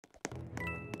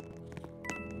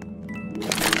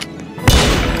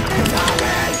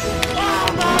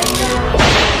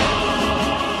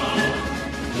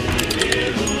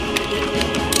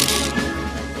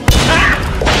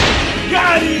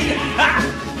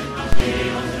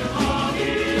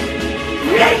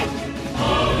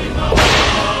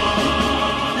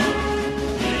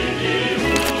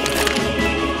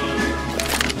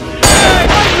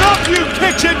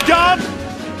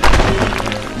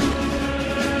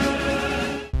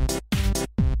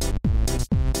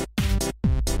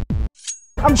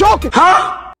I'm joking.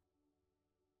 Huh?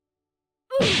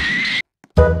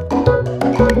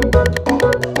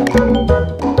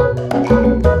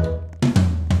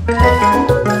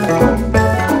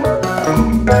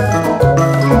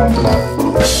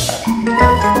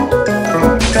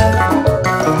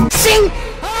 Sing.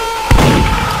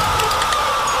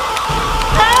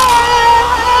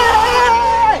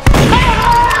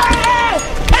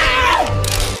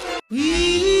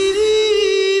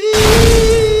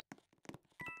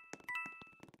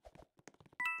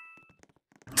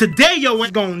 Today yo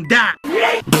ain't gonna die.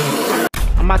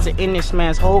 I'm about to end this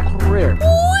man's whole career.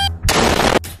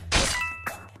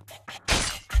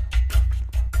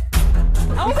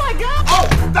 Oh my god! Oh!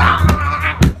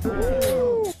 Ah!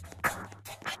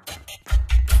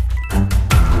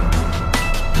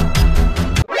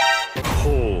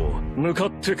 ほう、向か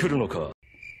ってくるのか。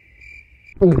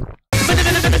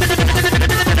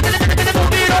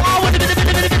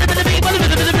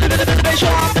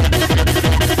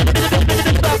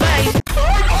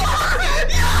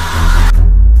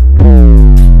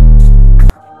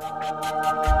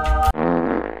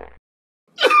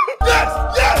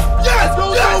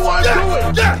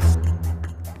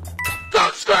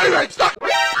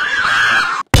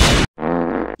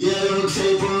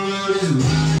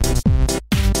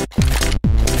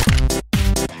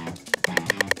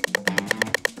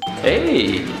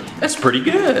Hey, that's pretty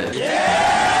good.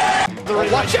 Yeah!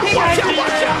 Watch out, watch out,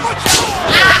 watch out, watch out!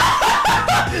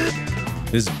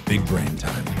 This is big brain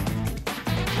time.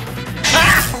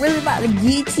 I'm really about to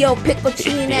get your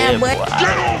Pikachu in that butt.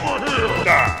 Get over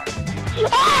here!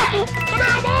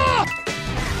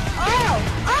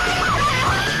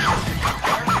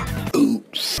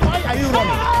 Oops. Why are you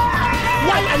running?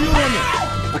 Why are you running?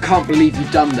 I can't believe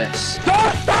you've done this.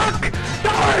 Door stuck!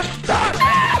 Door stuck!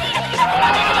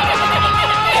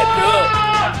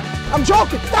 I'm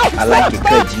joking. No, I like it,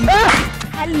 Koji.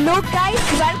 Hello guys,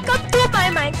 welcome to my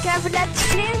Minecraft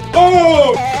Let's Play.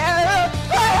 Oh!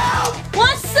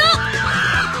 What's up?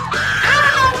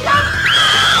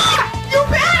 You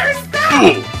better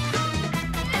stop!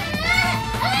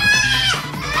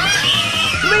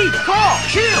 Please, call!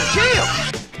 Chill, chill!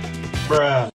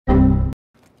 Bruh.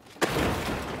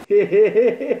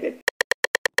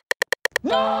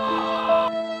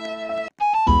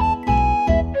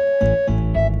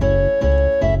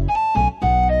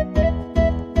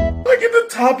 Look at the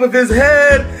top of his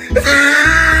head!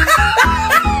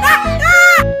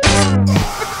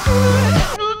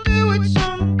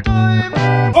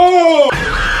 Oh!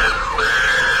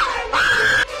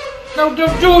 No,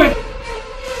 don't do it!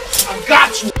 I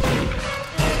got you!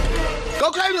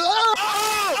 Go crazy!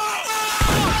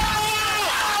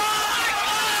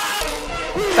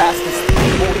 Fastest,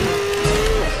 boy.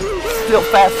 Still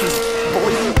fastest,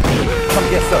 boy. Come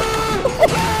get some.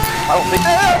 I don't think.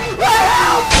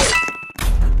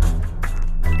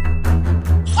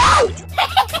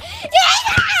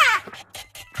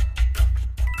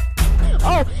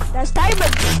 Oh, that's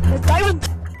diamond. That's diamond.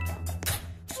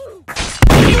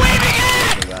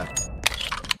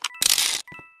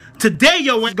 Today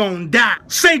yo ain't gonna die.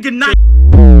 Say goodnight.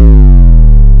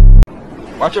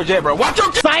 Watch your jet, bro. Watch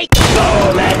your jet. Fight!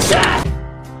 Go, let's shot!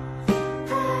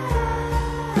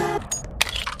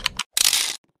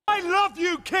 I love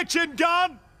you, kitchen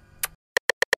gun!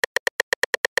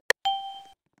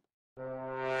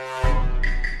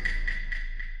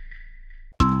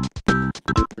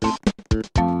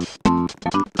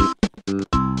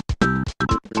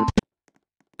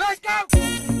 Let's go!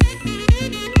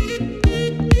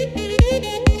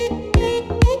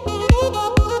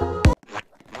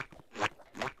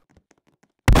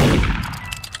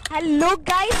 Hello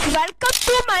guys, welcome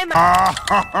to my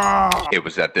It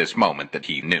was at this moment that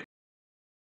he knew.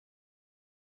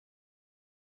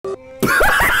 Do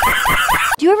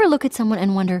you ever look at someone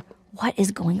and wonder what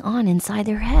is going on inside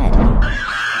their head?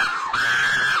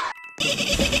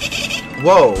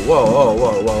 Whoa, whoa, whoa,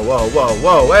 whoa, whoa, whoa, whoa,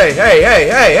 whoa, hey, hey, hey,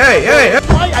 hey, hey, hey!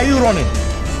 Why are you running?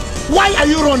 Why are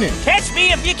you running? Catch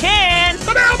me if you can!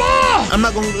 I'm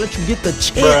not gonna let you get the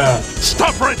chance. Bruh.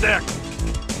 Stop right there!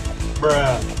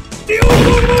 Bruh.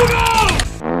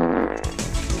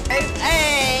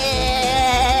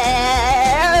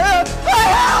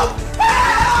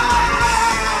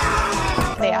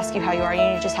 They ask you how you are,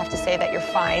 and you just have to say that you're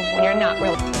fine when you're not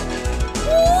really.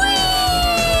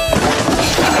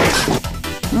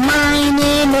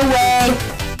 mining away.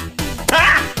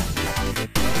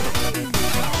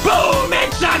 Boom!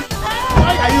 Headshot!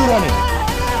 Why are you running?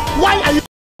 Why are you?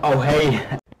 Oh, hey.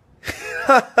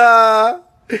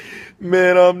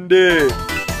 Man, I'm dead.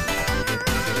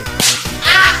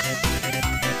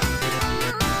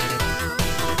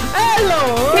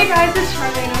 Hello. guys, it's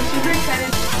Friday and I'm super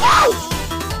excited.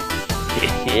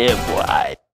 Yeah,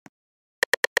 boy.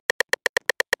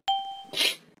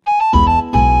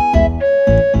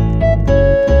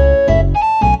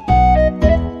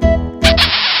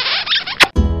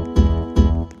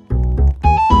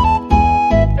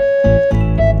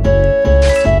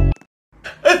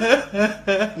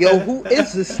 Yo, who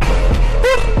is this?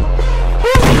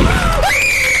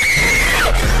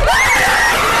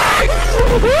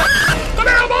 Come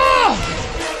here, ball!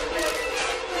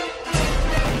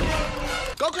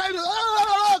 Go crazy!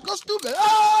 Go stupid!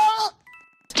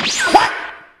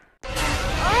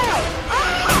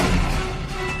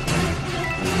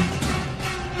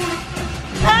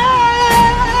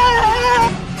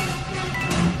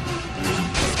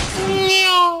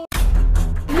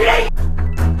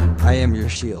 I am your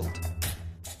shield.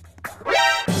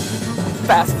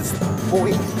 Fastest,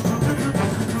 boy.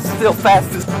 Still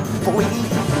fastest, boy.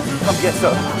 Come get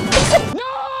some.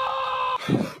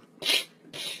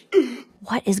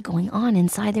 What is going on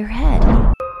inside their head?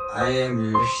 I am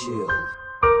your shield.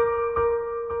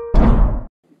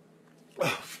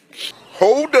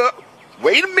 Hold up.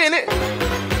 Wait a minute.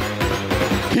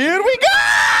 Here we go.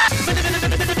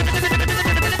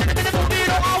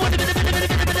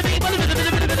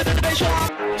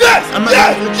 Yes!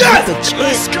 Yes!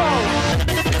 Let's go!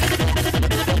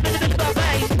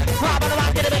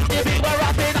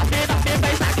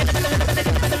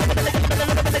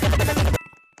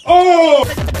 Oh!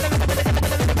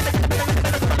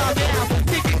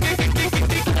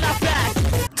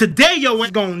 Today yo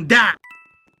ain't gonna die.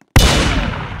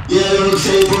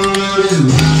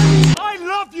 I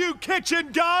love you,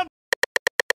 kitchen gun!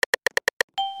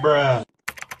 Bruh.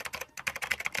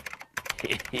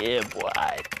 Yeah, boy.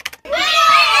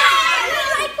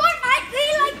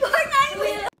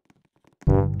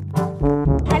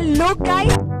 Hello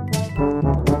guys.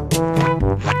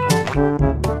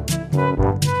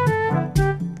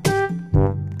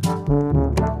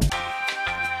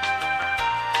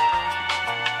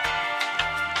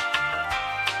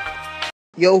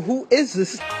 Yo, who is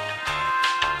this?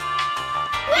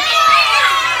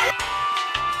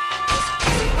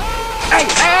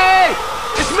 Hey!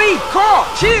 It's me, Carl!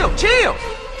 Chill!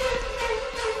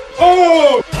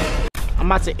 Oh! I'm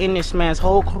about to end this man's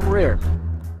whole career.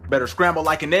 Better scramble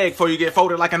like an egg before you get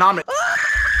folded like an omelet.